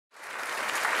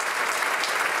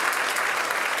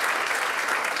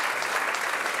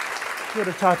Kia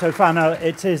ora tātou whānau.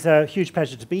 It is a huge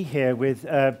pleasure to be here with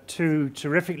two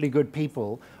terrifically good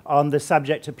people on the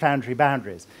subject of planetary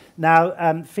boundaries. Now,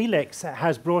 Félix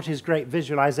has brought his great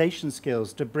visualization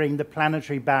skills to bring the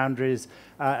planetary boundaries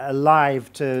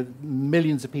alive to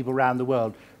millions of people around the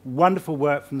world. Wonderful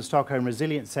work from the Stockholm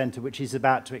Resilience Centre, which he's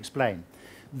about to explain.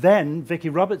 Then Vicky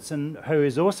Robertson, who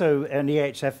is also an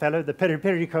EHF Fellow, the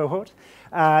Piri cohort,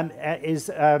 is...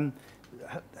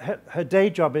 her day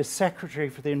job is Secretary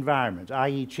for the Environment,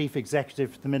 i.e. Chief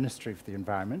Executive for the Ministry for the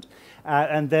Environment,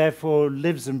 and therefore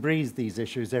lives and breathes these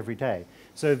issues every day.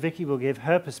 So Vicky will give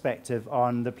her perspective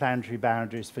on the planetary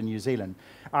boundaries for New Zealand.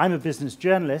 I'm a business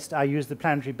journalist. I use the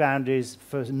planetary boundaries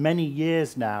for many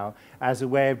years now as a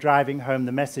way of driving home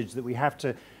the message that we have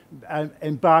to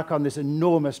embark on this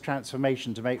enormous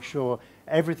transformation to make sure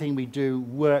everything we do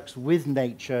works with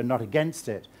nature, not against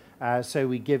it. So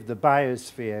we give the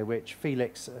biosphere, which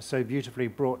Félix so beautifully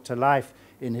brought to life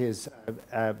in his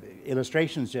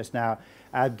illustrations just now,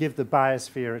 give the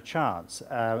biosphere a chance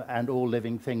and all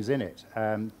living things in it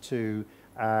to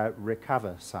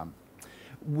recover some.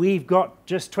 We've got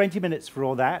just 20 minutes for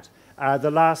all that.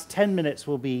 The last 10 minutes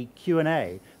will be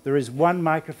Q&A. There is one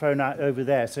microphone over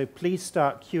there, so please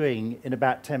start queuing in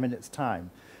about 10 minutes' time.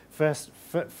 First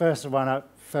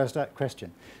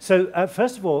question. So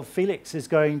first of all, Félix is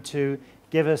going to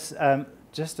give us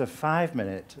just a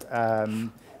 5-minute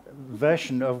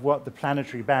version of what the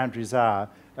planetary boundaries are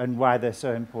and why they're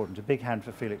so important. A big hand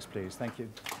for Félix, please. Thank you.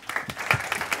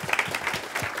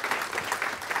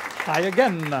 Hi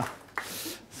again.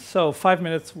 So 5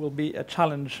 minutes will be a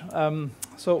challenge.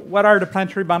 So what are the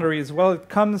planetary boundaries? Well, it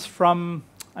comes from,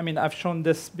 I mean, I've shown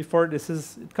this before.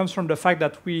 It comes from the fact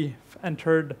that we've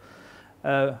entered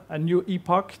a new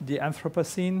epoch, the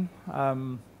Anthropocene.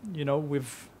 You know,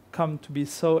 we've come to be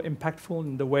so impactful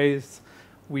in the ways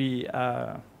we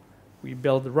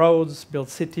build roads, build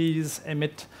cities,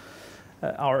 emit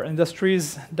our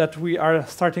industries, that we are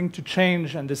starting to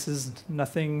change, and this is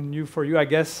nothing new for you, I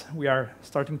guess. We are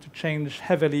starting to change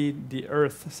heavily the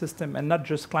Earth system, and not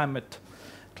just climate.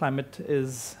 Climate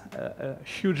is a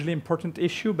hugely important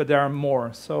issue, but there are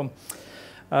more. So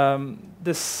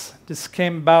this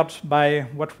came about by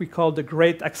what we call the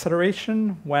Great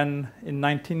Acceleration, when in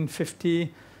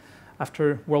 1950,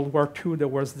 after World War II, there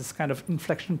was this kind of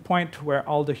inflection point where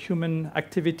all the human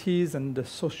activities and the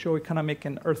socio-economic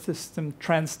and Earth system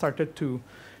trends started to,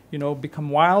 you know, become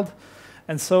wild.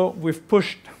 And so we've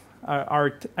pushed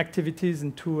our activities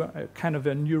into a kind of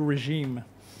a new regime,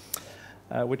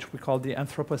 which we call the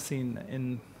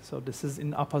Anthropocene. So this is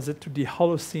in opposite to the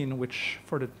Holocene, which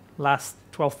for the last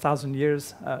 12,000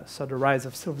 years saw the rise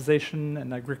of civilization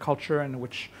and agriculture, and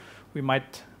which we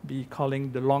might be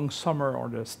calling the long summer or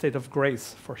the state of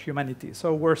grace for humanity.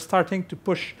 So we're starting to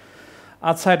push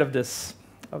outside of this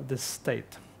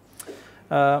state.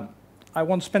 I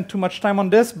won't spend too much time on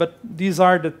this, but these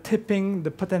are the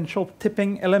potential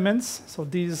tipping elements. So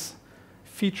these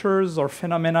features or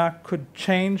phenomena could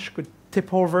change, could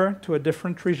tip over to a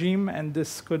different regime, and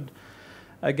this could,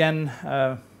 again,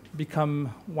 become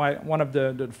one of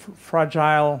the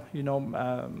fragile, you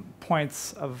know,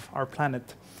 points of our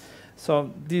planet.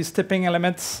 So these tipping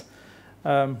elements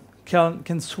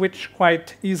can switch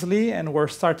quite easily, and we're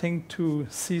starting to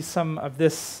see some of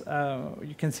this.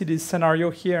 You can see this scenario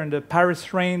here, and the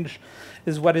Paris range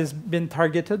is what has been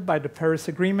targeted by the Paris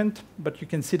Agreement, but you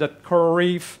can see that coral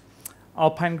reef,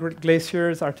 alpine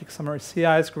glaciers, Arctic summer sea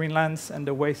ice, Greenlands, and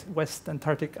the West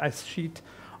Antarctic ice sheet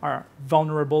are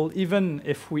vulnerable, even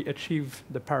if we achieve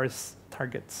the Paris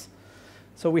targets.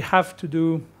 So we have to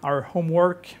do our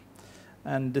homework,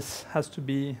 and this has to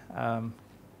be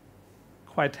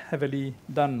quite heavily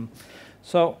done.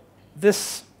 So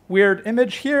this weird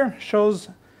image here shows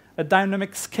a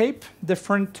dynamic scape,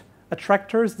 different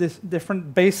attractors,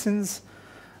 different basins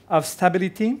of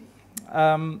stability.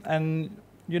 And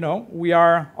you know, we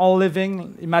are all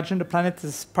living, imagine the planet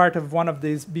is part of one of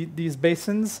these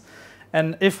basins.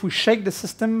 And if we shake the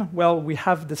system, well, we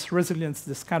have this resilience,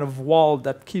 this kind of wall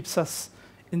that keeps us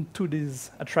into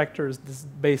these attractors, these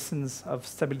basins of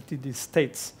stability, these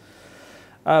states.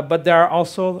 But there are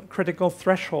also critical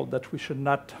thresholds that we should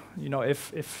not, you know,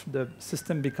 if the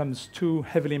system becomes too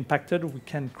heavily impacted, we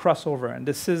can cross over. And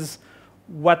this is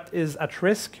what is at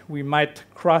risk. We might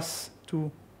cross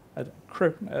to a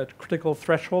critical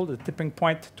threshold, a tipping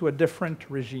point, to a different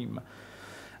regime.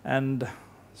 And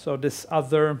so this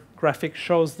other graphic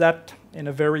shows that in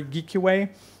a very geeky way.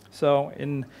 So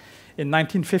in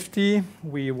 1950,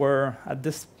 we were at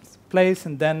this place,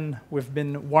 and then we've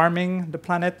been warming the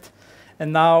planet,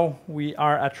 and now we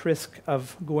are at risk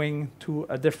of going to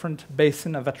a different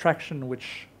basin of attraction,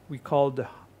 which we call the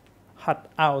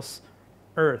hothouse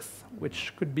Earth,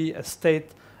 which could be a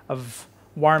state of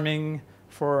warming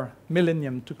for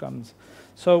millennium to come.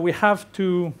 So we have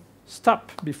to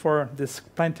stop before this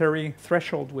planetary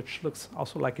threshold, which looks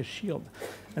also like a shield.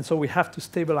 And so we have to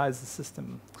stabilize the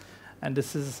system. And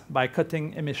this is by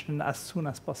cutting emission as soon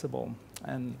as possible.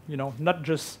 And not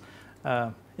just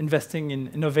investing in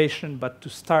innovation, but to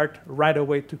start right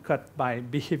away to cut by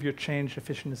behavior change,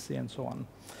 efficiency, and so on.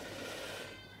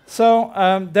 So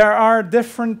there are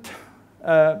different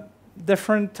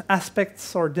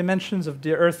aspects or dimensions of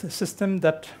the Earth system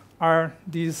that are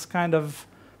these kind of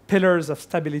pillars of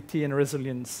stability and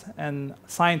resilience. And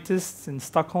scientists in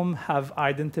Stockholm have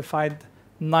identified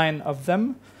 9 of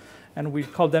them, and we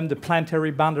call them the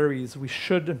planetary boundaries. We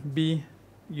should be,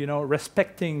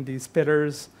 respecting these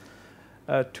pillars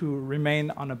to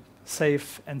remain on a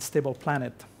safe and stable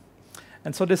planet.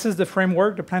 And so this is the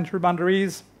framework. The planetary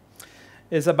boundaries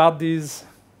is about these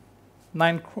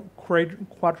 9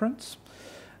 quadrants.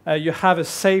 You have a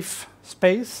safe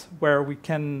space where we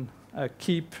can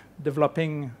keep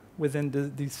developing within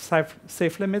these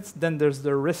safe limits. Then there's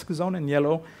the risk zone in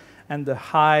yellow and the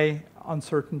high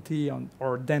uncertainty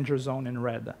or danger zone in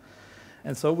red.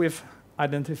 And so we've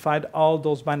identified all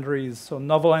those boundaries. So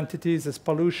novel entities is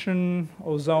pollution,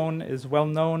 ozone is well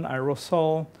known,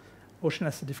 aerosol, ocean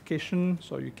acidification,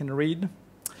 so you can read.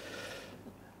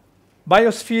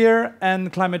 Biosphere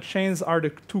and climate change are the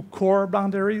 2 core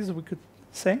boundaries, we could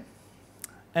say.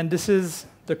 And this is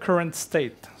the current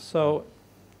state. So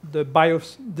the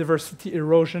biodiversity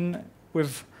erosion,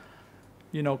 we've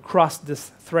crossed this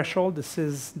threshold. This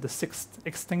is the 6th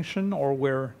extinction, or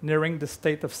we're nearing the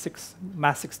state of 6th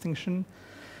mass extinction.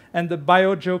 And the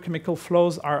biogeochemical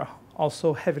flows are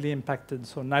also heavily impacted.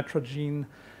 So nitrogen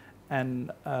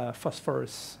and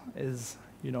phosphorus is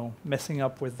messing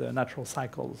up with the natural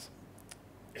cycles.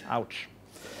 Ouch.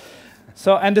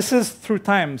 So, and this is through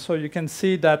time. So you can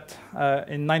see that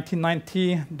in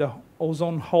 1990, the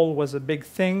ozone hole was a big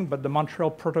thing, but the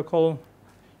Montreal Protocol,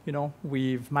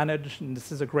 we've managed, and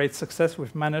this is a great success,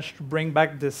 we've managed to bring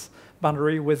back this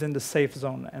boundary within the safe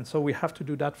zone. And so we have to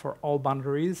do that for all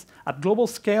boundaries at global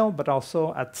scale, but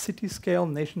also at city scale,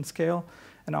 nation scale,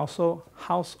 and also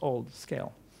household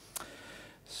scale.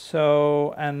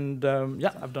 So, and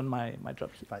yeah, I've done my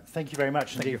job here. Right. Thank you very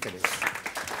much indeed for this.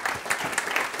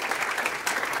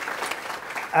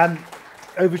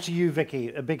 Over to you,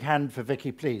 Vicky. A big hand for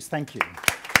Vicky, please. Thank you.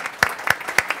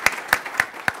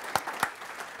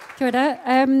 Kia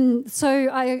ora. So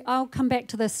I'll come back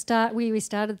to the start where we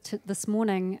started this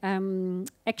morning.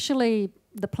 Actually,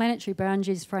 the planetary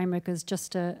boundaries framework is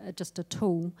just a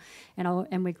tool,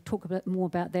 and we'll talk a bit more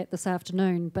about that this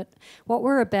afternoon. But what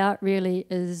we're about really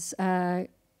is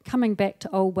coming back to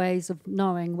old ways of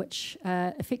knowing, which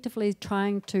effectively is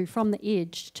trying to, from the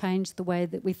edge, change the way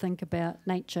that we think about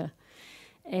nature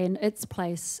and its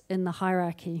place in the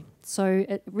hierarchy. So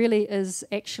it really is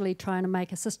actually trying to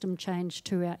make a system change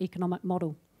to our economic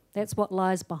model. That's what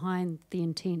lies behind the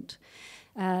intent.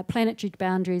 Planetary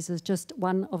boundaries is just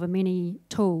one of many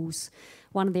tools.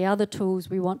 One of the other tools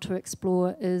we want to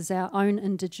explore is our own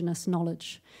Indigenous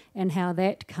knowledge and how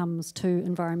that comes to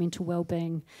environmental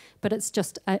well-being. But it's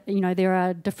just, there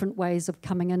are different ways of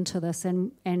coming into this,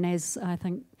 and as I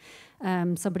think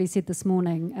somebody said this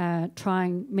morning,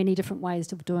 trying many different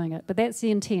ways of doing it. But that's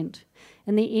the intent.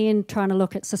 In the end, trying to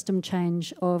look at system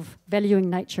change of valuing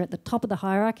nature at the top of the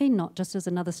hierarchy, not just as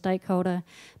another stakeholder,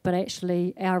 but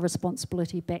actually our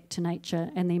responsibility back to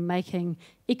nature, and then making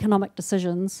economic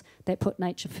decisions that put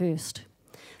nature first.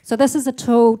 So this is a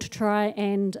tool to try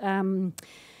and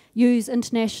use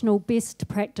international best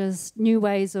practice, new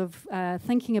ways of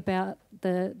thinking about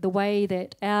the way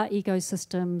that our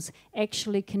ecosystems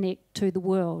actually connect to the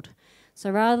world. So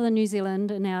rather than New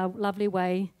Zealand, in our lovely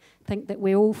way, think that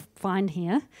we're all fine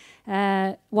here,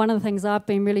 one of the things I've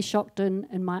been really shocked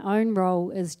in my own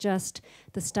role is just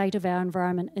the state of our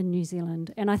environment in New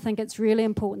Zealand. And I think it's really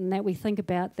important that we think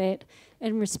about that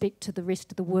in respect to the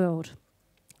rest of the world.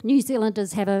 New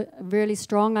Zealanders have a really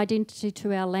strong identity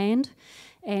to our land,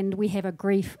 and we have a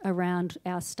grief around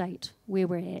our state, where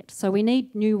we're at. So we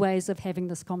need new ways of having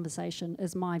this conversation,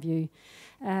 is my view.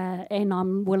 And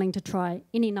I'm willing to try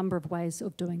any number of ways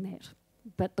of doing that.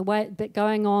 But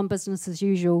going on business as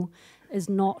usual is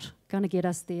not going to get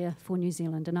us there for New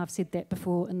Zealand, and I've said that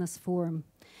before in this forum.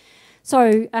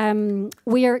 So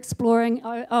we are exploring,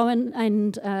 Owen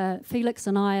and Félix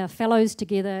and I are fellows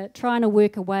together, trying to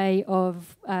work a way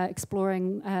of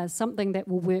exploring something that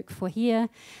will work for here,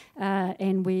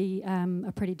 and we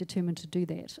are pretty determined to do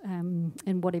that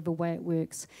in whatever way it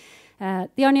works.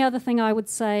 The only other thing I would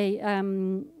say,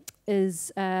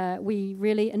 is we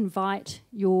really invite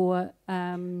your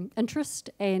interest,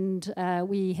 and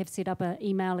we have set up an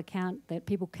email account that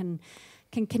people can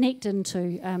connect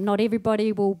into. Not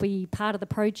everybody will be part of the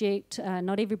project,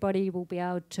 not everybody will be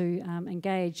able to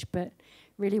engage, but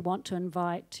really want to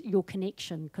invite your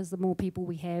connection, because the more people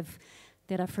we have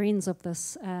that are friends of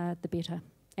this, the better.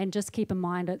 And just keep in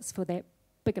mind it's for that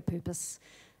bigger purpose,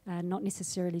 not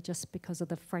necessarily just because of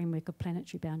the framework of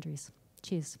planetary boundaries.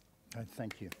 Cheers.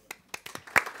 Thank you.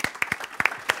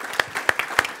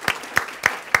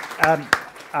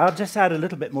 I'll just add a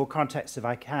little bit more context, if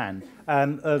I can.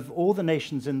 Of all the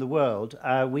nations in the world,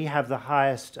 we have the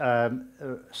highest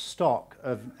stock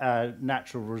of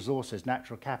natural resources,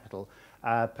 natural capital,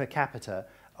 per capita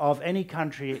of any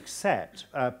country except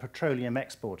petroleum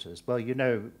exporters. Well, you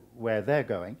know where they're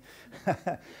going.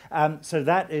 So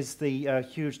that is the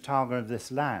huge target of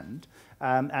this land.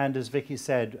 And as Vicky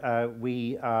said,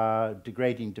 we are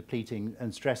degrading, depleting,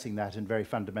 and stressing that in very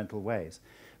fundamental ways.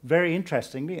 Very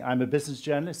interestingly, I'm a business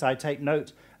journalist. I take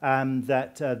note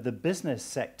that the business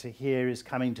sector here is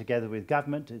coming together with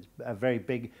government. It's a very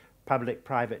big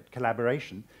public-private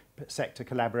collaboration, sector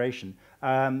collaboration.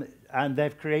 And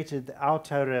they've created the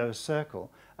Aotearoa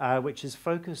Circle, which is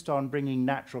focused on bringing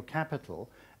natural capital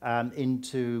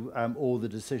into all the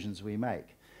decisions we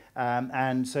make.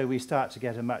 And so we start to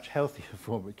get a much healthier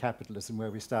form of capitalism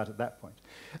where we start at that point.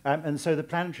 And so the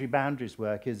planetary boundaries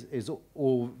work is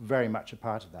all very much a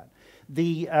part of that.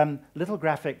 The little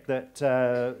graphic that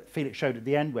Félix showed at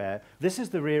the end where, this is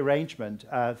the rearrangement,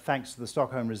 thanks to the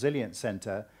Stockholm Resilience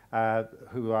Centre,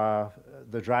 who are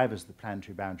the drivers of the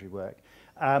planetary boundary work,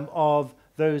 of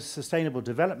those sustainable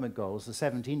development goals, the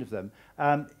 17 of them,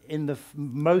 in the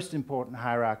most important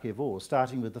hierarchy of all,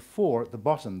 starting with the 4 at the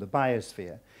bottom, the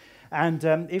biosphere. And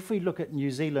if we look at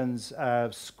New Zealand's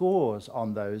scores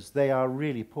on those, they are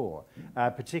really poor,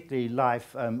 particularly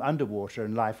life underwater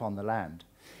and life on the land.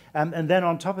 And then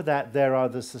on top of that, there are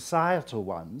the societal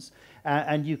ones.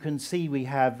 And you can see we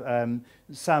have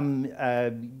some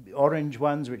orange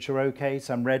ones which are okay,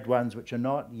 some red ones which are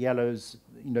not, yellows,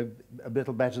 you know, a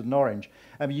little better than orange.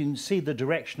 You can see the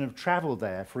direction of travel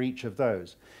there for each of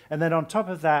those. And then on top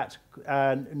of that,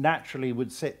 naturally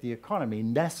would sit the economy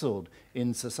nestled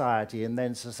in society, and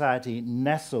then society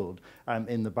nestled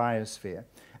in the biosphere.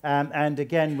 And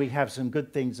again, we have some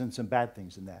good things and some bad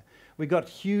things in there. We've got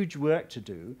huge work to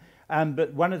do,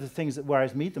 but one of the things that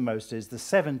worries me the most is the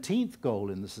 17th goal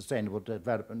in the Sustainable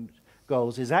Development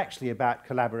Goals is actually about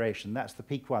collaboration. That's the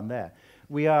peak one there.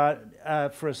 We are,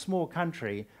 for a small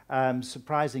country,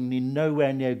 surprisingly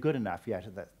nowhere near good enough yet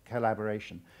at that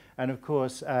collaboration. And of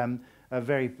course, a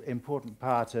very important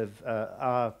part of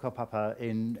our kaupapa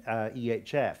in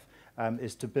EHF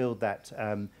is to build that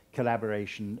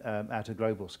collaboration at a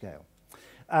global scale.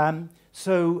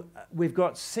 So we've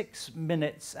got 6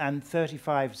 minutes and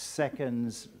 35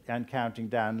 seconds and counting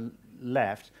down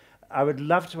left. I would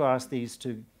love to ask these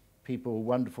two people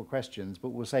wonderful questions, but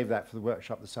we'll save that for the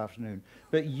workshop this afternoon.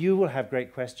 But you will have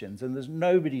great questions, and there's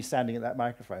nobody standing at that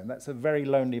microphone. That's a very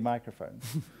lonely microphone.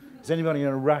 Is anybody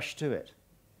going to rush to it?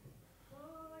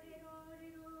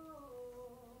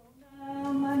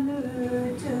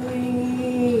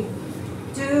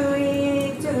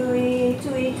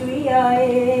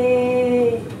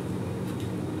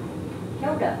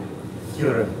 Kia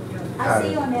ora. I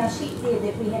see on our sheet there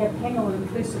that we had a panel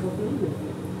inclusive of iwi.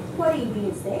 What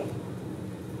iwi is that?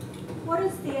 What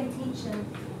is the intention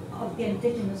of the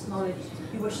Indigenous knowledge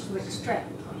you wish to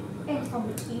extract? And from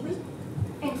the iwi?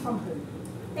 And from who?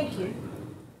 Thank you.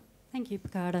 Thank you,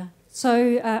 Pakara.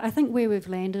 So I think where we've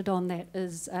landed on that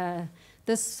is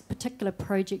this particular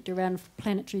project around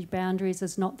planetary boundaries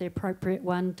is not the appropriate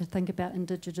one to think about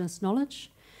Indigenous knowledge.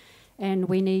 And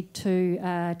we need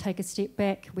to take a step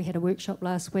back. We had a workshop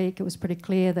last week. It was pretty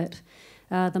clear that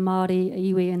the Māori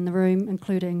iwi in the room,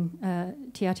 including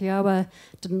Te Atiawa,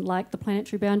 didn't like the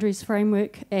planetary boundaries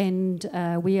framework. And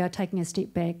we are taking a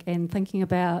step back and thinking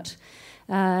about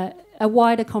a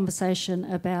wider conversation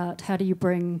about how do you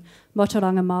bring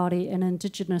Motoranga Māori and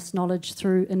Indigenous knowledge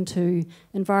through into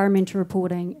environmental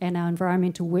reporting and our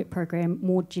environmental work program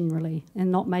more generally,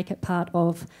 and not make it part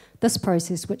of this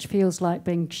process, which feels like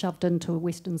being shoved into a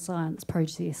Western science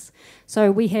process.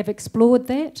 So we have explored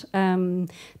that.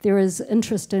 There is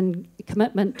interest and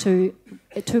commitment to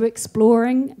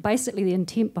exploring. Basically, the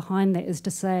intent behind that is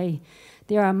to say,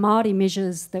 there are Māori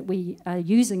measures that we are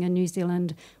using in New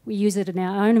Zealand. We use it in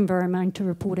our own environmental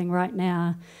reporting right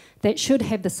now that should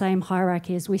have the same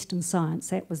hierarchy as Western science.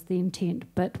 That was the intent.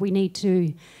 But we need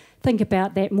to think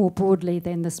about that more broadly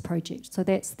than this project. So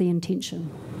that's the intention.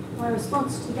 My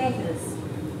response to that is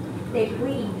that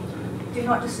we do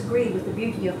not disagree with the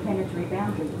beauty of planetary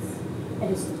boundaries. It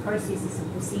is the processes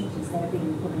and procedures that are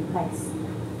being put in place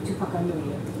to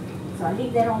whakanui it. So I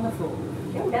leave that on the floor.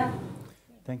 Kia ora.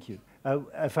 Thank you.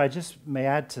 If I just may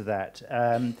add to that,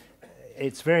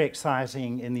 it's very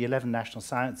exciting in the 11 National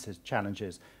Sciences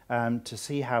Challenges to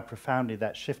see how profoundly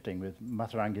that's shifting with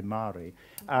Matarangi Māori,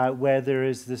 where there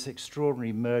is this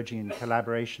extraordinary merging and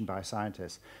collaboration by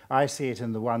scientists. I see it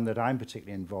in the one that I'm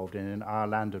particularly involved in Our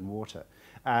Land and Water.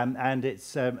 And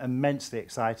it's immensely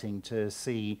exciting to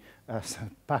see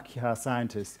Pākehā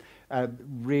scientists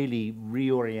really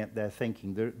reorient their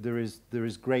thinking. There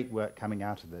is great work coming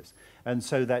out of this. And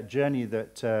so that journey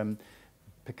that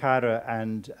Pikara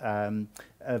and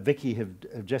Vicky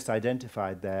have just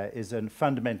identified there is a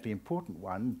fundamentally important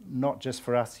one, not just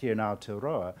for us here in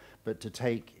Aotearoa, but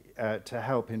to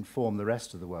help inform the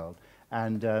rest of the world.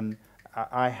 And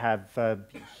I have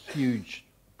huge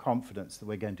confidence that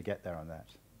we're going to get there on that.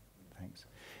 Thanks.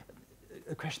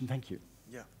 A question, thank you.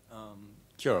 Yeah.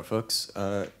 Kia ora, folks.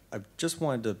 I just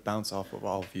wanted to bounce off of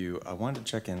all of you. I wanted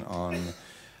to check in on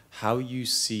how you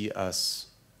see us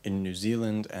in New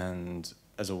Zealand and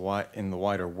in the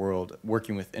wider world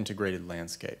working with integrated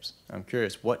landscapes. I'm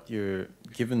curious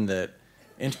given that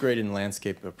integrated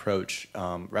landscape approach,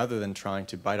 rather than trying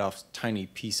to bite off tiny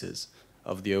pieces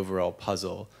of the overall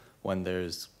puzzle, when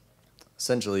there's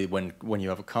essentially, when you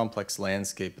have a complex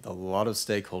landscape with a lot of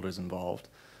stakeholders involved,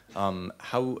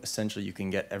 how essentially you can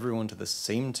get everyone to the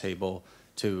same table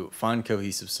to find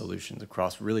cohesive solutions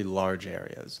across really large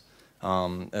areas.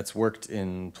 That's worked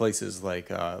in places like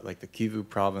the Kivu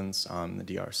province, the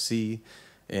DRC,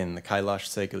 in the Kailash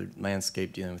sacred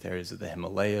landscape dealing with areas of the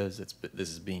Himalayas. This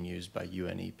is being used by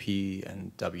UNEP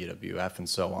and WWF and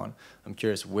so on. I'm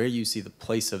curious where you see the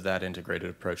place of that integrated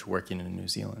approach working in New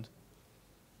Zealand.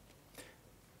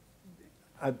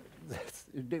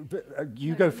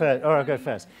 You go first, or I'll go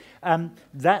first.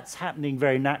 That's happening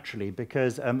very naturally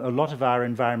because a lot of our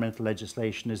environmental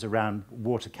legislation is around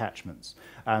water catchments.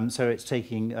 So it's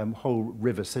taking whole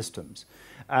river systems.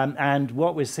 And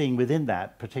what we're seeing within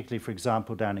that, particularly, for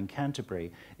example, down in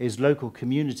Canterbury, is local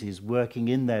communities working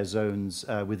in their zones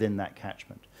within that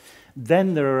catchment.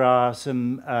 Then there are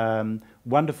some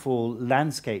wonderful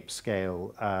landscape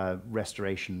scale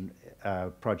restoration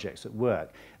projects at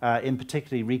work, in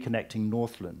particularly reconnecting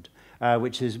Northland,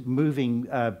 which is moving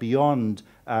beyond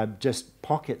just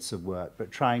pockets of work,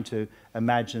 but trying to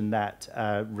imagine that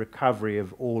recovery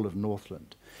of all of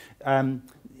Northland.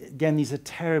 Again, these are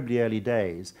terribly early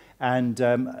days, and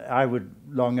I would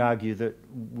long argue that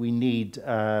we need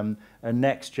a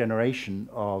next generation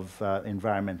of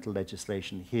environmental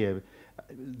legislation here.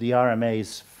 The RMA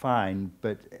is fine,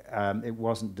 but it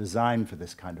wasn't designed for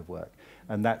this kind of work.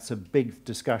 And that's a big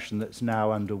discussion that's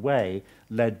now underway,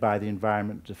 led by the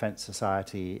Environment Defence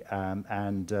Society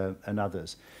and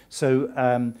others.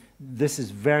 So this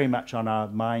is very much on our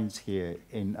minds here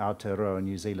in Aotearoa,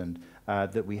 New Zealand,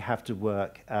 that we have to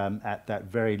work at that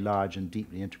very large and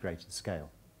deeply integrated scale.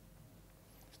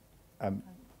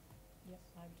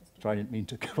 Sorry, I didn't mean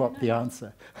to go up the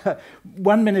answer.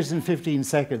 1 minute and 15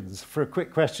 seconds for a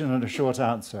quick question and a short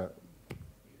answer.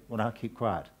 Well, I'll keep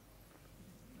quiet.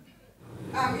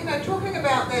 You know, talking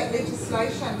about that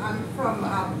legislation, I'm from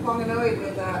Whanganui,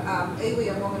 where the iwi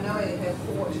and Whanganui have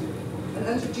fought an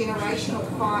intergenerational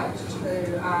fight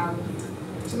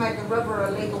to make a river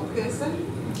a legal person,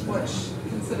 which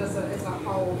considers it as a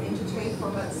whole entity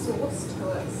from its source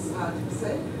to its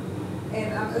sea.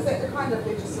 And is that the kind of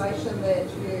legislation that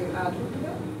you are talking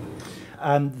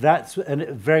about? That's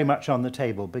very much on the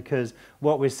table, because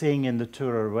what we're seeing in the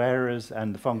Turarueras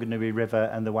and the Whanganui River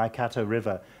and the Waikato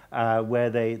River, where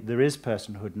there is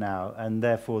personhood now, and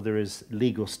therefore there is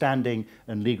legal standing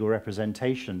and legal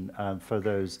representation for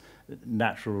those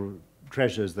natural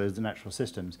treasures, those natural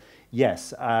systems.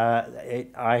 Yes,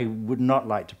 I would not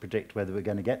like to predict whether we're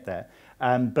going to get there,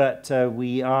 but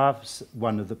we are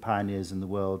one of the pioneers in the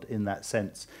world in that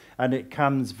sense. And it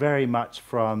comes very much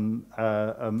from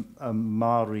a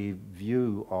Maori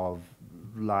view of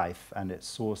life and its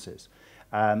sources.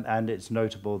 And it's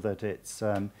notable that it's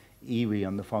iwi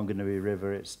on the Whanganui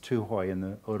River, it's Tuhoi and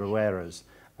the Urueras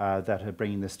that are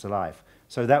bringing this to life.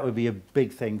 So that would be a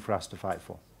big thing for us to fight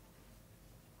for.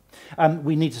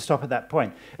 We need to stop at that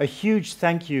point. A huge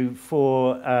thank you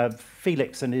for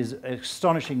Félix and his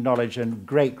astonishing knowledge and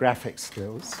great graphic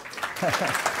skills.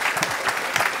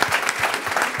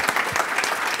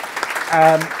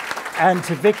 And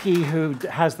to Vicky, who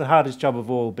has the hardest job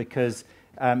of all, because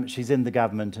she's in the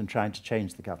government and trying to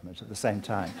change the government at the same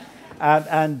time.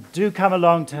 And do come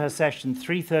along to her session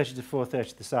 3:30 to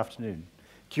 4:30 this afternoon.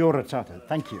 Kia ora tātou.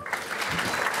 Thank you.